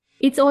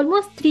It's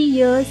almost 3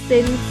 years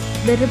since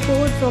the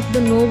reports of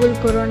the novel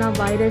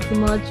coronavirus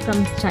emerged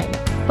from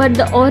China. But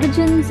the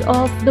origins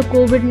of the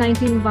COVID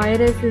 19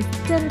 virus is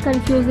still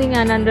confusing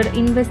and under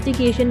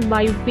investigation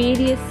by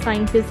various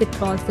scientists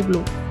across the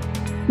globe.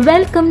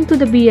 Welcome to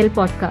the BL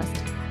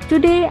podcast.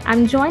 Today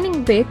I'm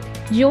joining with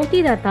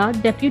Jyoti Datta,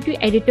 Deputy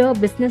Editor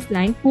Business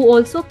Line, who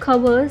also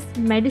covers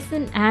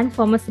medicine and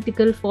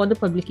pharmaceutical for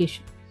the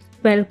publication.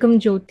 Welcome,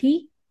 Jyoti.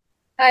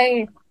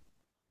 Hi.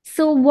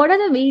 So, what are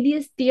the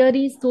various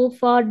theories so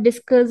far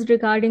discussed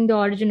regarding the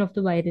origin of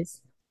the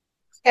virus?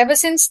 Ever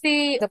since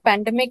the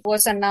pandemic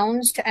was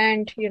announced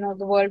and,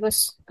 the world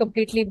was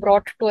completely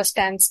brought to a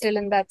standstill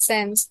in that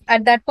sense,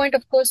 at that point,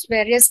 of course,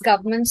 various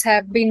governments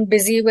have been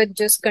busy with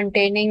just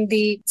containing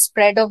the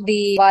spread of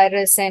the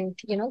virus and,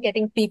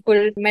 getting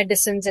people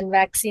medicines and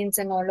vaccines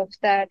and all of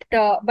that.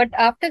 But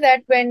after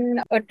that,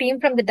 when a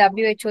team from the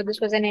WHO, this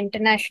was an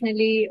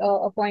internationally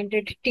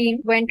appointed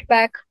team, went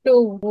back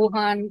to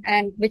Wuhan,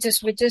 and which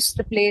is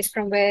the place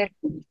from where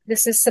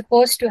this is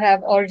supposed to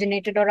have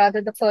originated, or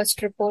rather, the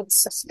first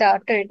reports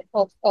started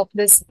of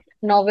this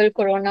novel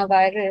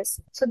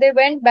coronavirus. So they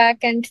went back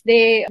and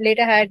they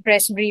later had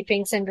press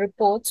briefings and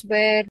reports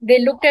where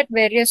they looked at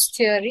various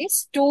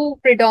theories. Two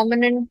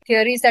predominant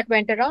theories that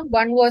went around.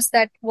 One was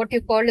that what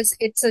you call is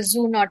it's a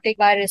zoonotic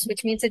virus,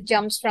 which means it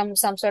jumps from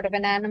some sort of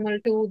an animal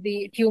to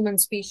the human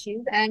species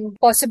and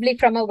possibly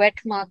from a wet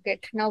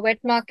market. Now,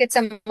 wet markets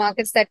are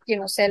markets that,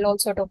 sell all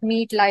sort of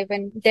meat, live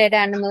and dead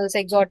animals,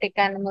 exotic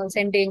animals,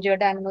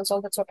 endangered animals,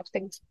 all that sort of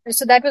things.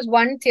 So that was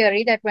one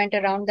theory that went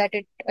around, that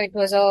it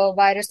was a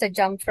virus that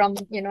jumped from,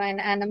 an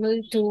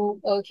animal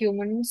to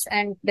humans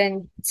and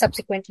then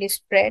subsequently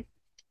spread.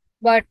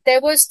 But there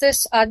was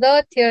this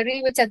other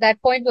theory, which at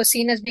that point was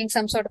seen as being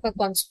some sort of a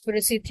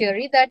conspiracy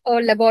theory, that a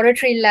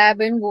laboratory lab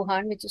in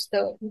Wuhan, which is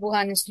the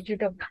Wuhan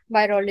Institute of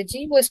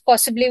Virology, was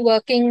possibly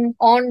working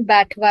on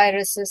bat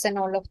viruses and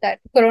all of that,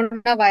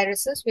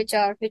 coronaviruses, which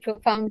were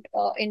found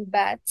in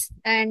bats,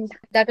 and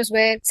that was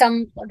where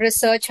some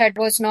research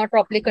was not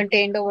properly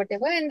contained or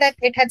whatever, and that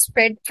it had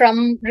spread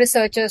from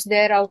researchers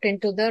there out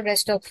into the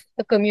rest of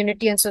the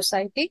community and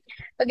society.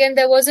 Again,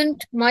 there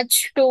wasn't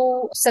much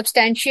to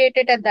substantiate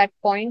it at that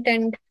point,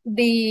 and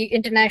the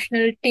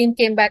international team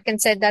came back and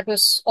said that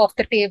was off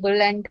the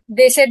table, and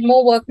they said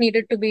more work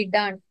needed to be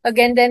done.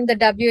 Again, then the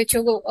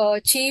WHO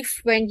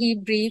chief, when he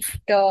briefed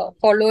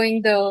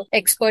following the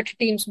expert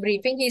team's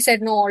briefing, he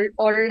said no,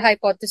 all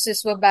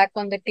hypotheses were back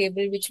on the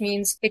table, which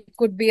means it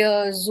could be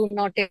a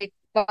zoonotic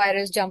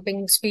virus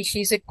jumping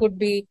species, it could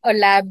be a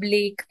lab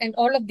leak, and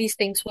all of these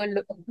things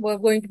were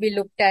going to be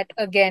looked at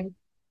again.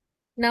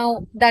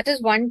 Now, that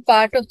is one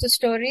part of the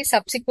story.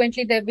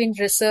 Subsequently, there have been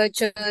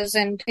researchers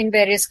and in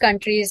various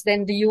countries.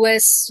 Then the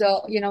US,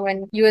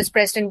 when US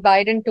President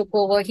Biden took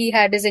over, he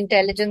had his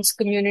intelligence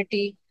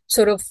community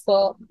sort of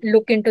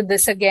look into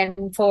this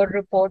again for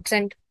reports.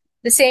 And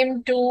the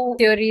same two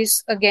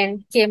theories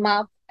again came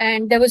up.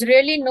 And there was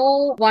really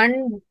no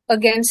one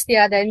against the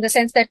other, in the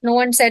sense that no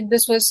one said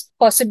this was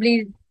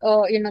possibly,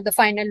 the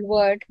final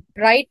word.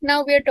 Right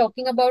now, we are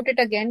talking about it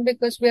again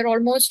because we're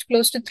almost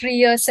close to 3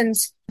 years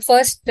since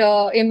first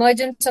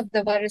emergence of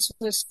the virus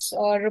was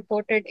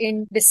reported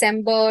in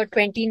December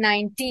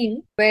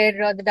 2019,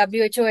 where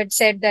the WHO had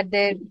said that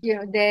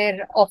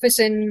their office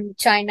in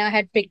China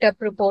had picked up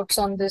reports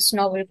on this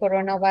novel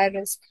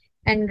coronavirus.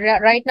 And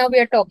right now we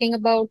are talking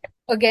about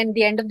again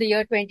the end of the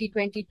year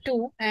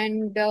 2022,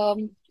 and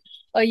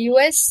a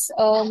US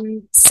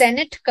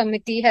Senate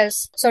committee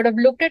has sort of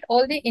looked at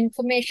all the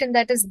information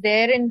that is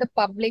there in the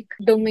public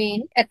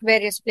domain at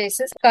various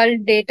places,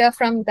 culled data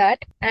from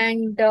that,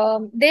 and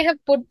they have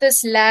put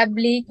this lab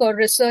leak or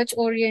research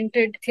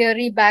oriented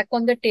theory back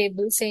on the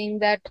table, saying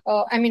that,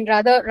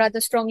 rather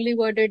strongly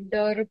worded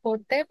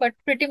report there, but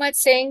pretty much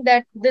saying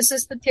that this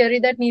is the theory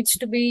that needs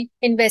to be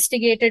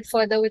investigated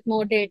further with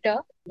more data.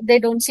 They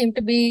don't seem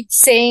to be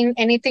saying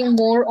anything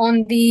more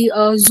on the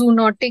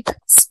zoonotic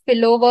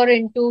spillover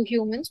into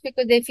humans,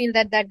 because they feel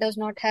that that does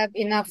not have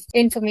enough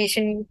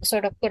information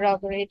sort of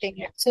corroborating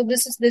it. So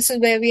this is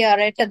where we are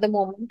at the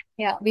moment.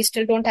 Yeah, we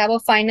still don't have a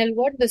final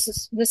word. This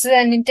is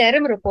an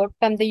interim report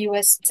from the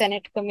US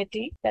Senate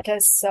committee that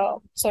has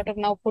sort of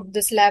now put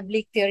this lab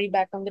leak theory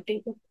back on the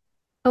table.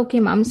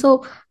 Okay, ma'am.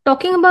 So,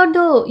 talking about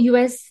the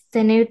US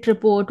Senate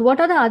report, what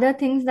are the other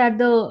things that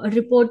the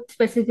report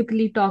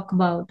specifically talk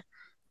about?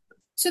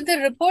 So the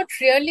report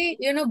really,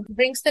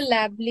 brings the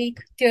lab leak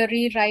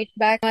theory right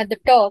back at the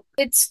top.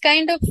 It's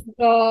kind of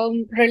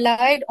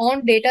relied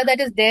on data that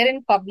is there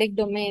in public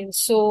domain.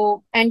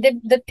 So, and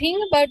the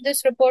thing about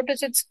this report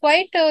is it's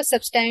quite a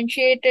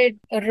substantiated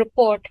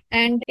report,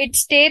 and it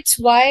states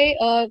why,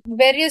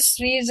 various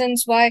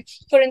reasons why.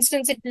 For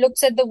instance, it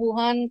looks at the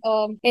Wuhan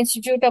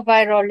Institute of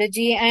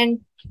Virology,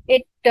 and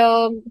it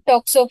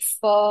talks of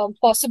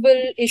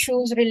possible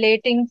issues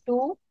relating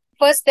to,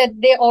 first, that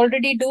they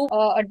already do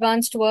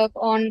advanced work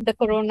on the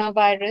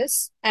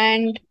coronavirus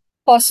and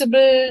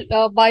possible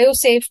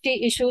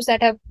biosafety issues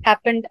that have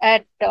happened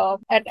at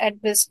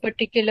this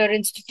particular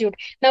institute.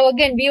 Now,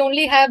 again, we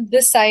only have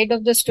this side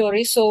of the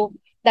story, so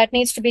that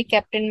needs to be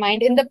kept in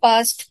mind. In the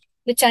past,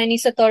 the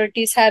Chinese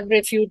authorities have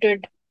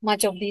refuted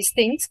much of these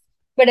things.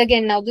 But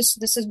again, now this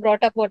is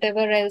brought up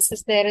whatever else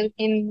is there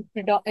in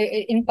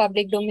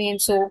public domain.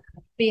 So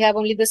we have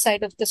only this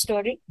side of the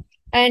story.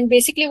 And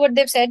basically, what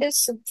they've said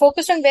is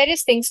focused on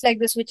various things like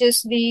this, which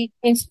is the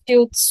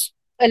institute's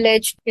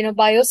alleged,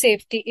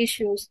 biosafety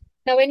issues.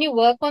 Now, when you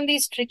work on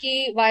these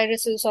tricky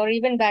viruses or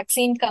even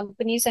vaccine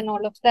companies and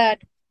all of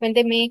that, when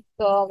they make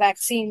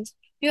vaccines,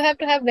 you have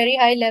to have very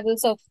high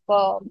levels of,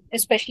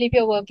 especially if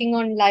you're working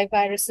on live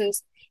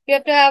viruses, you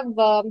have to have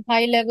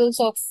high levels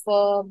of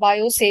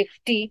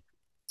biosafety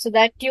so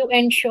that you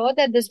ensure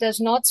that this does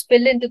not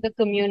spill into the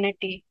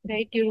community,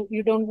 right?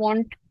 You don't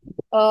want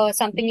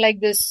something like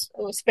this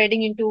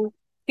spreading into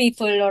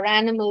people or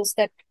animals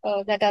that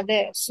are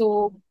there.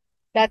 So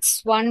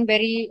that's one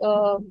very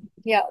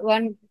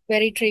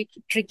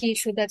tricky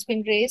issue that's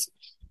been raised.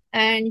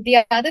 And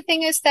the other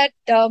thing is that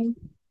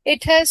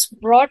it has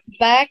brought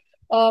back,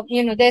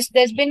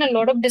 there's been a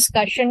lot of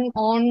discussion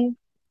on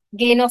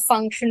gain of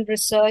function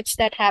research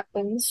that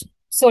happens.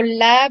 So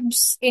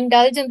labs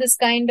indulge in this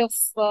kind of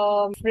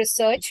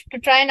research to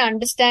try and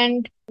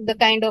understand the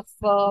kind of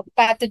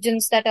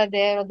pathogens that are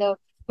there, or the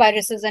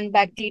viruses and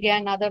bacteria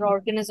and other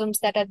organisms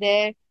that are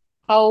there,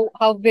 how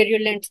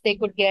virulent they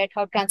could get,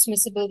 how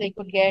transmissible they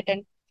could get,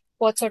 and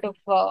what sort of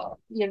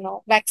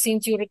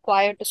vaccines you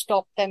require to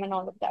stop them and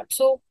all of that.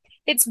 So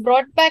it's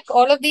brought back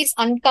all of these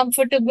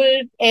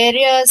uncomfortable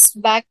areas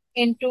back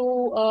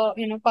into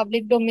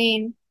public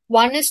domain.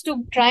 One is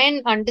to try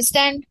and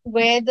understand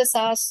where the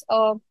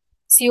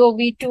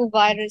SARS-CoV-2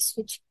 virus,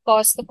 which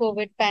caused the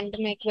COVID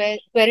pandemic, where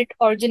it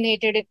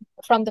originated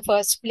from the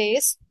first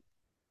place.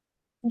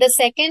 The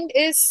second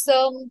is,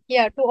 to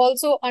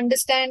also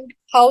understand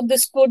how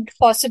this could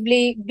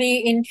possibly be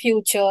in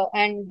future,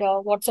 and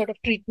what sort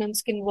of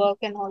treatments can work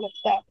and all of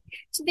that.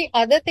 So the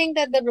other thing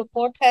that the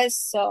report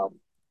has,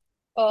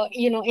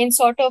 in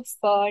sort of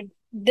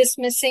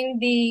dismissing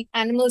the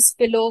animal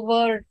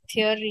spillover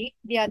theory,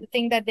 the other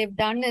thing that they've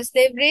done is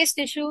they've raised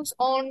issues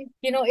on,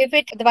 if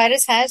the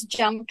virus has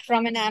jumped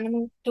from an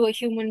animal to a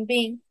human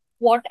being,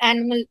 what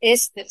animal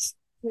is this?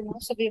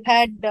 So we've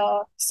had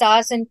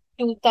SARS in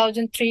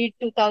 2003,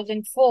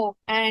 2004,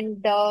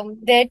 and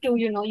there too,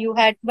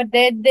 but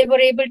they were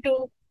able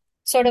to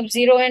sort of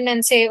zero in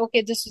and say,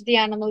 okay, this is the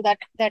animal that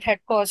had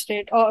caused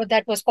it, or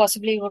that was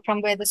possibly from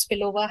where the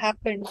spillover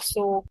happened.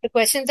 So the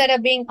questions that are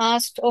being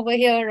asked over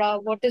here are,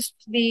 what is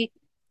the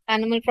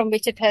animal from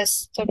which it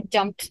has sort of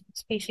jumped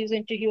species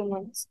into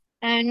humans?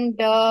 And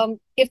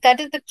if that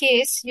is the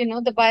case,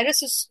 the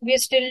virus we are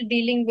still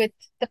dealing with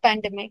the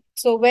pandemic.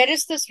 So where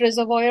is this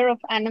reservoir of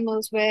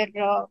animals where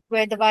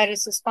the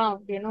virus is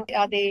found?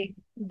 Are they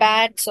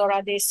bats, or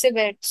are they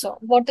civets, or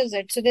what is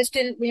it? So there's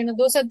still,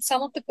 those are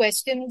some of the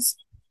questions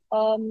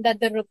that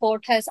the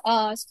report has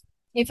asked.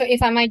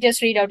 If I might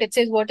just read out, it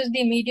says, what is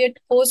the immediate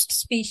host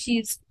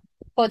species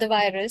for the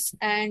virus,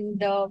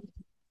 and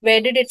where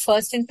did it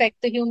first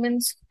infect the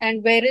humans,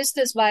 and where is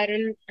this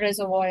viral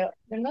reservoir?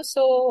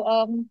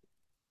 So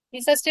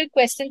these are still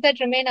questions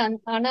that remain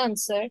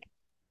unanswered.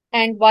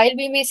 And while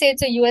we may say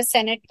it's a US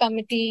Senate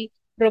committee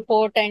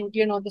report, and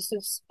this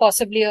is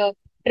possibly a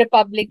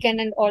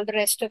Republican and all the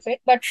rest of it,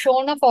 but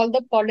shorn of all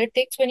the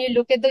politics, when you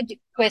look at the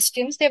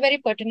questions, they're very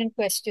pertinent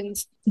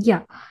questions.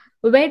 Yeah.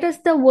 Where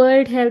does the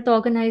World Health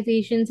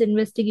Organization's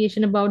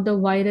investigation about the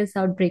virus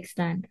outbreak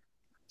stand?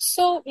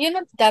 So,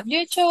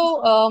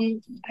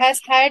 WHO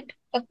has had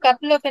a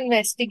couple of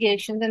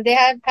investigations, and they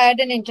have had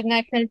an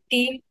international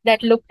team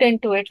that looked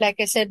into it. Like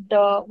I said,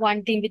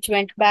 one team which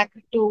went back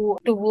to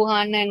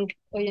Wuhan and,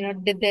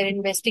 did their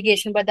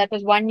investigation, but that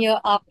was 1 year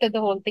after the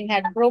whole thing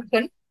had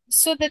broken.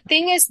 So the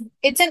thing is,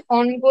 it's an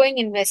ongoing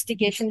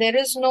investigation. There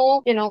is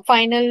no,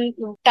 final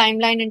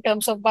timeline in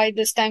terms of by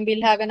this time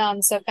we'll have an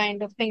answer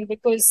kind of thing,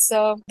 because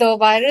the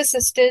virus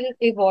is still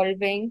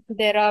evolving.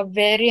 There are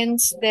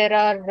variants, there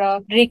are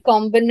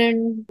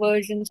recombinant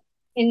versions.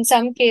 In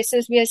some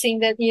cases, we are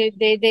seeing that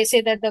they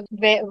say that the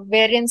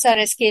variants are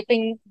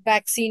escaping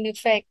vaccine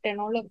effect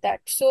and all of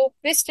that. So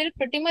we're still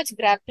pretty much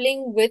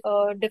grappling with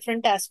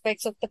different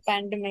aspects of the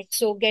pandemic.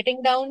 So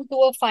getting down to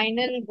a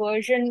final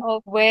version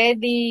of where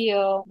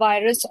the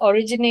virus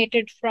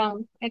originated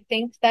from, I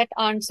think that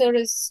answer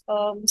is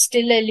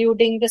still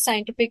eluding the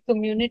scientific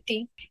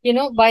community.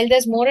 While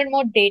there's more and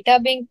more data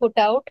being put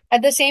out,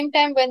 at the same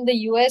time, when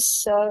the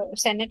US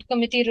Senate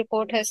committee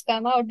report has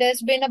come out,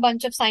 there's been a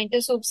bunch of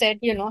scientists who've said,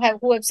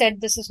 who have said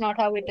this is not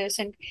how it is.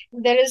 And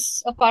there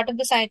is a part of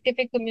the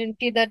scientific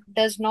community that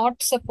does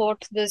not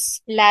support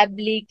this lab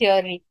leak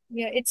theory.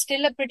 Yeah, it's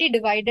still a pretty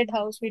divided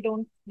house. We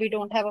don't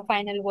have a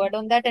final word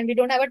on that, and we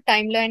don't have a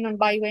timeline on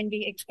by when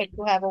we expect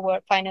to have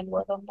a final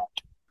word on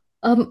that.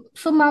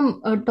 So,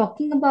 ma'am,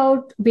 talking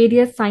about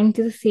various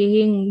scientists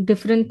saying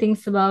different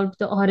things about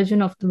the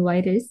origin of the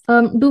virus,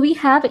 do we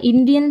have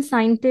Indian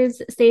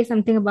scientists say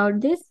something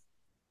about this?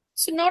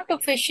 So not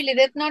officially,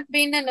 there's not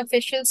been an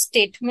official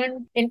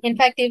statement. In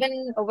fact,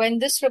 even when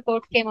this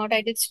report came out,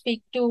 I did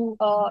speak to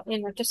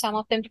to some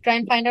of them to try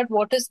and find out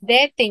what is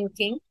their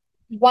thinking.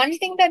 one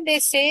thing that they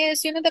say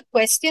is, the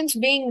questions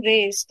being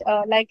raised,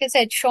 like I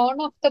said,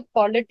 shorn of the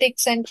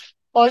politics and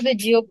all the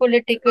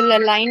geopolitical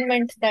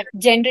alignment that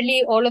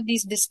generally all of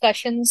these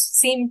discussions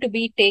seem to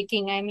be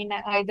taking. I mean,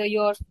 either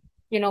you're,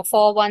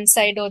 for one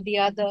side or the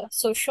other.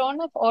 So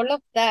shorn of all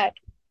of that,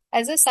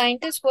 as a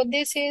scientist, what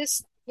they say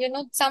is,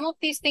 some of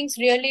these things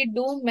really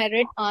do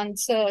merit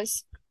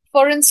answers.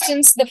 For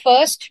instance, the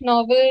first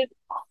novel,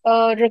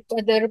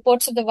 the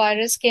reports of the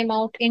virus came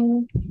out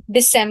in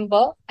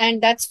December,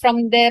 and that's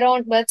from there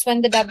on. That's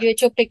when the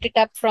WHO picked it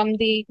up from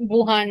the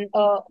Wuhan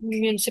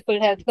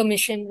Municipal Health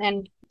Commission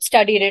and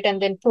studied it,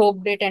 and then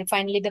probed it, and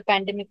finally the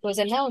pandemic was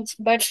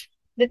announced. But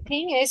the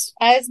thing is,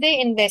 as they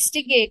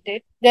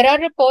investigated, there are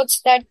reports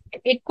that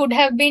it could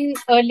have been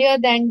earlier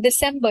than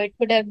December. It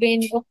could have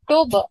been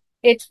October.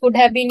 It could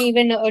have been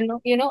even,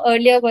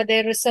 earlier. Were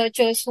there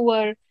researchers who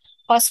were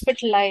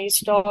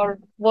hospitalized, or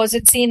was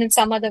it seen in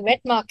some other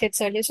wet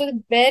markets earlier? So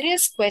the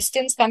various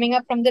questions coming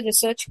up from the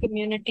research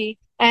community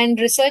and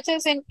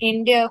researchers in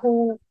India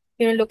who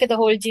look at the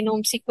whole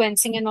genome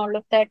sequencing and all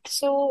of that.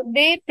 So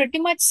they pretty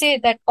much say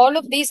that all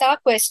of these are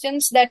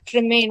questions that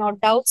remain, or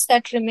doubts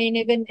that remain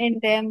even in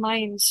their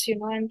minds,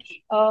 and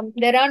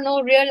there are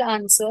no real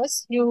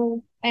answers.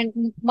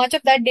 And much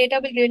of that data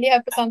will really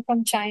have to come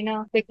from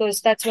China, because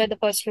that's where the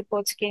first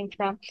reports came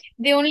from.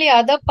 The only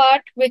other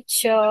part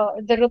which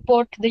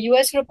the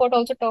US report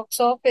also talks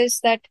of, is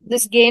that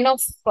this gain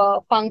of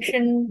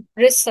function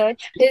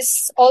research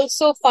is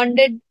also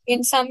funded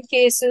in some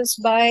cases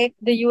by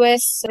the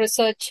US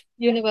research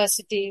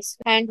universities.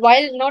 And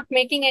while not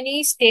making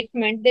any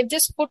statement, they've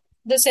just put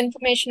this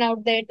information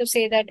out there to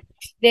say that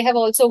they have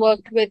also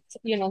worked with,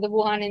 the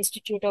Wuhan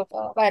Institute of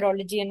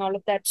Virology and all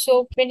of that.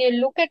 So when you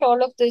look at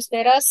all of this,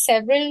 there are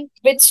several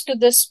bits to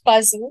this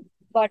puzzle,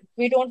 but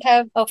we don't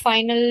have a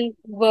final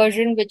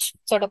version which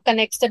sort of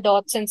connects the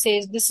dots and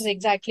says this is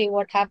exactly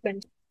what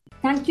happened.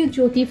 Thank you,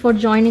 Jyoti, for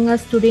joining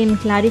us today and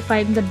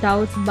clarifying the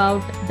doubts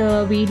about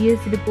the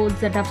various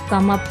reports that have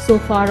come up so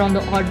far on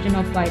the origin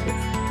of virus.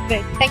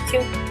 Great. Thank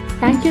you.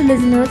 Thank you,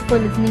 listeners, for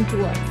listening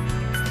to us.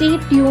 Stay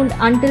tuned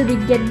until we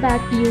get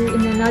back to you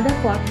in another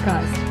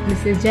podcast.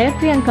 This is Jaya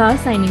Priyanka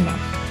signing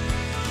off.